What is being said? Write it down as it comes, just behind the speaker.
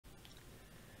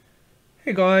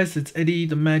Hey guys, it's Eddie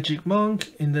the Magic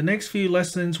Monk. In the next few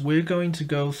lessons, we're going to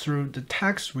go through the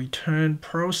tax return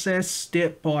process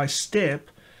step by step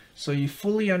so you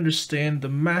fully understand the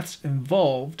maths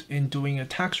involved in doing a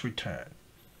tax return.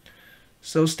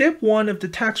 So step one of the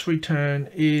tax return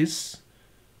is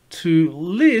to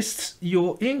list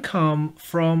your income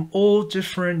from all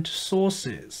different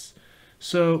sources.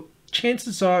 So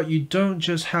chances are you don't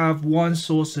just have one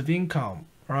source of income,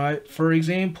 right? For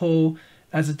example,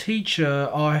 as a teacher,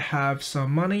 I have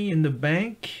some money in the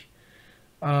bank.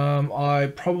 I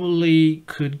probably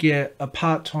could get a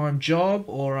part-time job,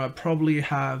 or I probably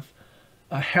have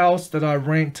a house that I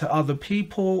rent to other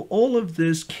people. All of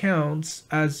this counts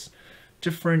as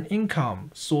different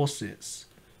income sources.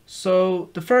 So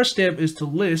the first step is to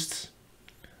list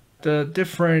the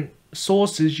different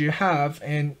sources you have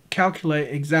and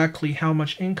calculate exactly how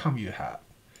much income you have.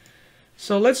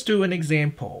 So let's do an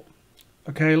example.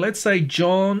 Okay, let's say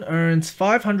John earns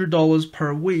 $500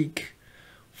 per week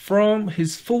from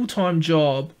his full-time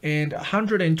job and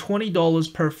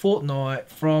 $120 per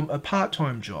fortnight from a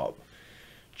part-time job.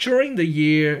 During the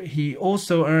year, he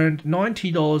also earned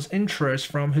 $90 interest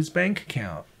from his bank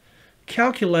account.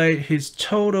 Calculate his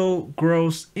total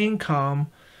gross income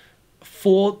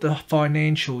for the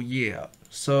financial year.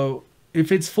 So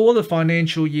if it's for the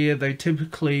financial year, they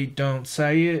typically don't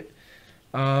say it.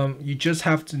 You just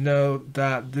have to know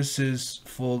that this is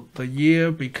for the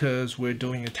year because we're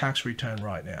doing a tax return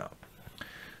right now.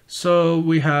 So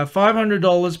we have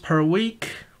 $500 per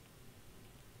week.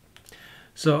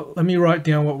 So let me write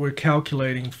down what we're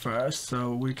calculating first.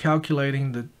 So we're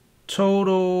calculating the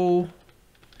total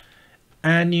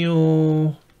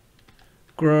annual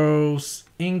gross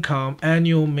income.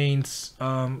 Annual means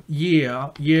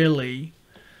yearly.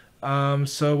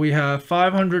 So we have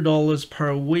 $500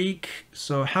 per week.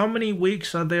 So how many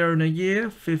weeks are there in a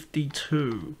year?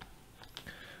 52.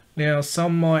 Now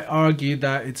some might argue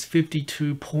that it's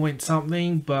 52 point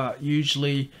something, but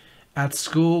usually at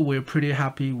school we're pretty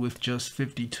happy with just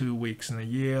 52 weeks in a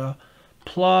year.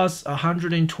 Plus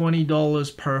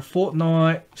 $120 per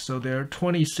fortnight. So there are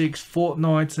 26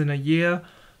 fortnights in a year.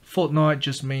 Fortnight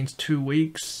just means 2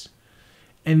 weeks.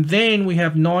 And then we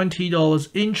have $90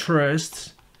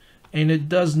 interest. And it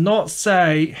does not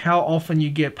say how often you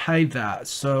get paid that.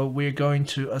 So we're going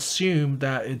to assume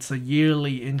that it's a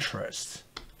yearly interest.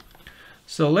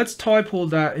 So let's type all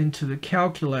that into the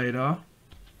calculator.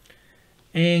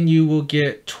 And you will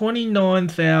get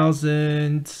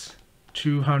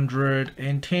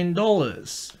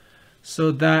 $29,210.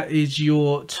 So that is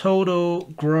your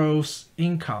total gross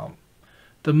income.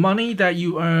 The money that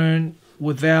you earn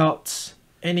without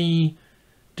any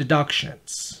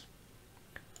deductions.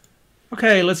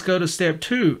 Okay, let's go to step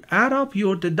 2. Add up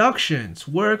your deductions,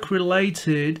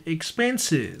 work-related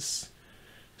expenses.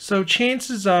 So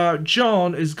chances are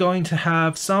John is going to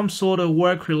have some sort of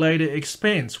work-related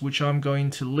expense, which I'm going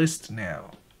to list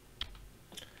now.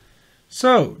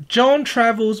 So John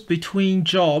travels between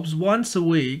jobs once a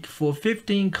week for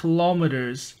 15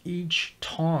 kilometers each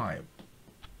time.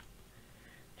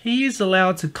 He is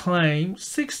allowed to claim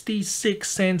 66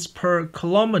 cents per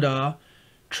kilometer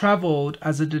traveled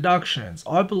as a deductions.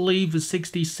 I believe the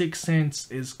 66 cents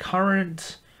is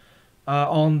current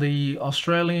on the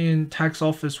Australian Tax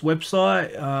Office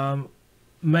website.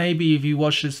 Maybe if you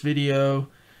watch this video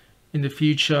in the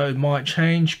future it might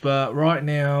change, but right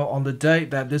now on the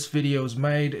date that this video is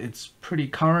made it's pretty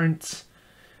current.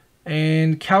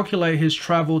 And calculate his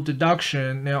travel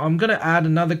deduction. Now I'm going to add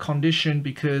another condition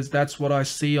because that's what I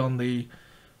see on the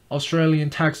Australian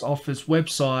Tax Office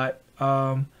website.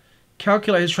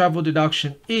 Calculate his travel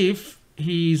deduction if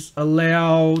he's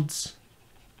allowed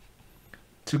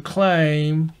to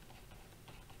claim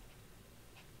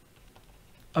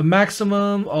a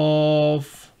maximum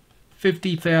of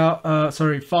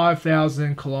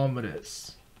 5,000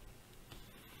 kilometers.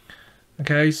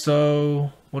 Okay,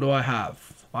 so what do I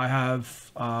have? I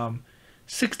have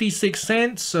 66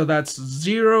 cents, so that's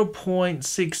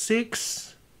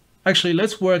 0.66. Actually,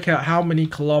 let's work out how many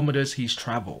kilometers he's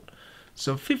traveled.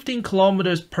 So 15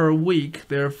 kilometers per week,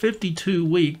 there are 52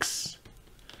 weeks.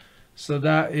 So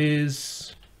that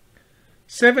is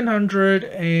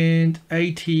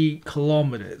 780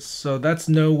 kilometers. So that's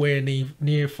nowhere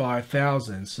near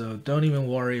 5,000. So don't even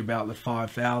worry about the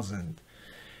 5,000.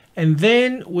 And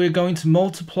then we're going to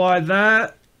multiply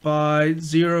that by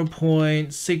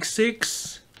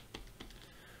 0.66.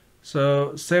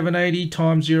 So 780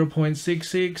 times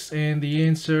 0.66, and the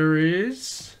answer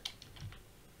is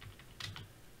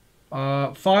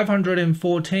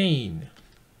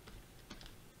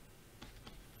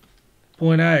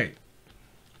 514.8.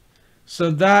 So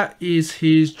that is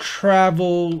his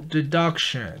travel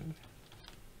deduction.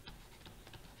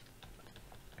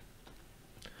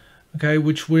 Okay,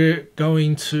 which we're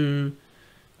going to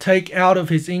take out of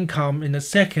his income in a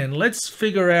second. Let's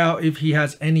figure out if he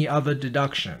has any other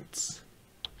deductions.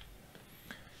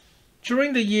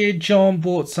 During the year, John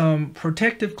bought some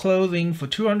protective clothing for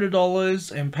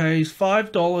 $200 and pays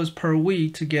 $5 per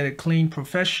week to get it cleaned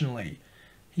professionally.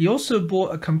 He also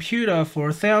bought a computer for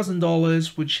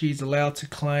 $1,000, which he's allowed to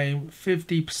claim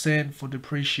 50% for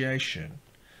depreciation.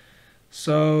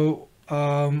 So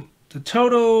the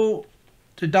total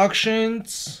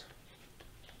deductions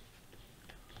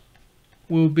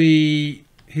will be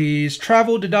his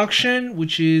travel deduction,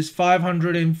 which is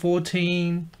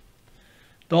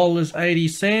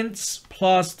 $514.80,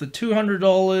 plus the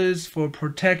 $200 for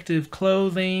protective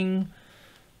clothing,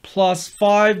 plus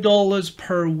 $5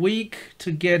 per week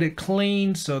to get it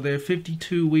clean. So there are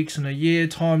 52 weeks in a year,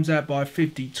 times that by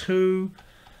 52.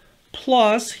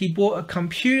 Plus he bought a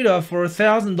computer for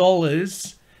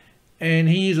 $1,000 and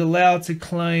he is allowed to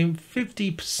claim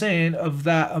 50% of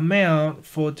that amount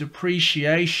for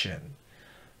depreciation.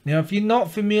 Now, if you're not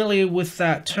familiar with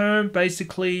that term,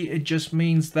 basically it just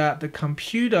means that the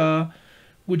computer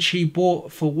which he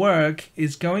bought for work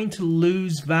is going to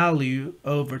lose value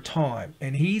over time,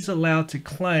 and he's allowed to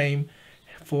claim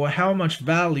for how much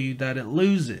value that it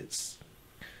loses.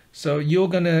 So you're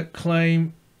going to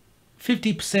claim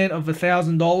 50% of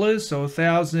 $1,000, so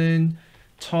 1,000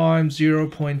 times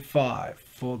 0.5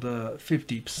 for the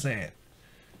 50%.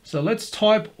 So let's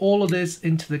type all of this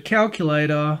into the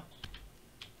calculator.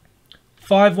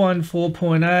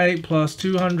 514.8 plus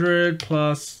 200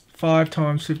 plus 5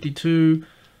 times 52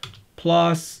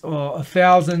 plus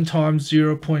 1,000 times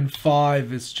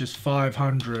 0.5 is just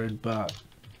 500, but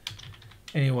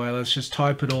anyway, let's just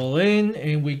type it all in,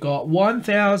 and we got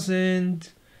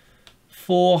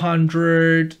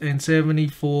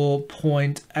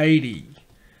 1,474.80.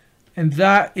 And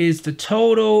that is the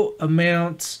total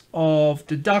amount of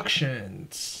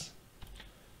deductions.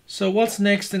 So what's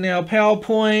next in our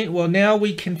PowerPoint? Well, now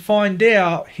we can find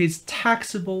out his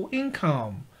taxable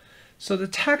income. So the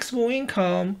taxable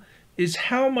income is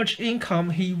how much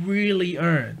income he really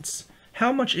earns.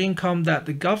 How much income that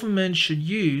the government should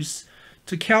use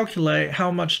to calculate how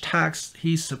much tax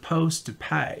he's supposed to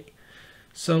pay.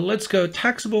 So let's go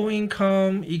taxable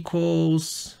income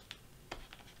equals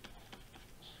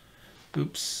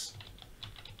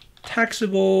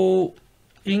taxable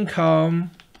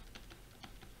income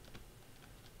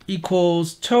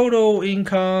equals total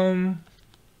income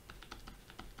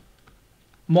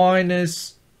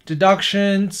minus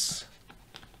deductions.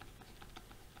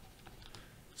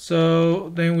 So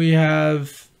then we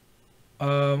have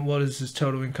what is his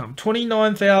total income?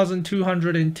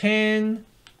 29,210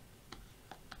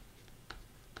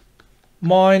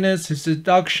 minus his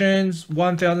deductions,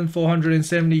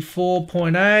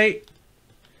 1,474.8.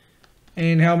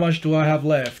 And how much do I have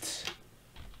left?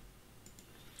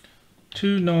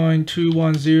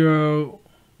 29,210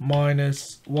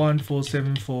 minus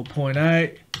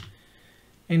 1,474.8.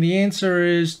 And the answer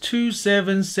is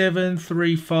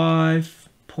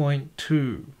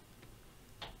 27735.2.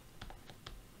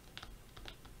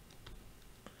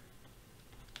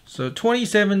 So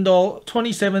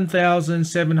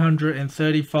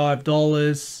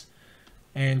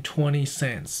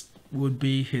 $27,735.20 would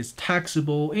be his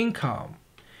taxable income.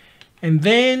 And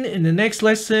then in the next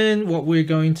lesson, what we're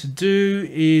going to do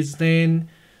is then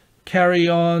carry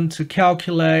on to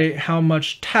calculate how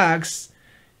much tax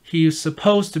he is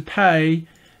supposed to pay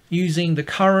using the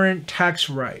current tax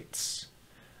rates.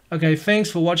 Okay,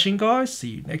 thanks for watching, guys. See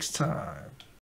you next time.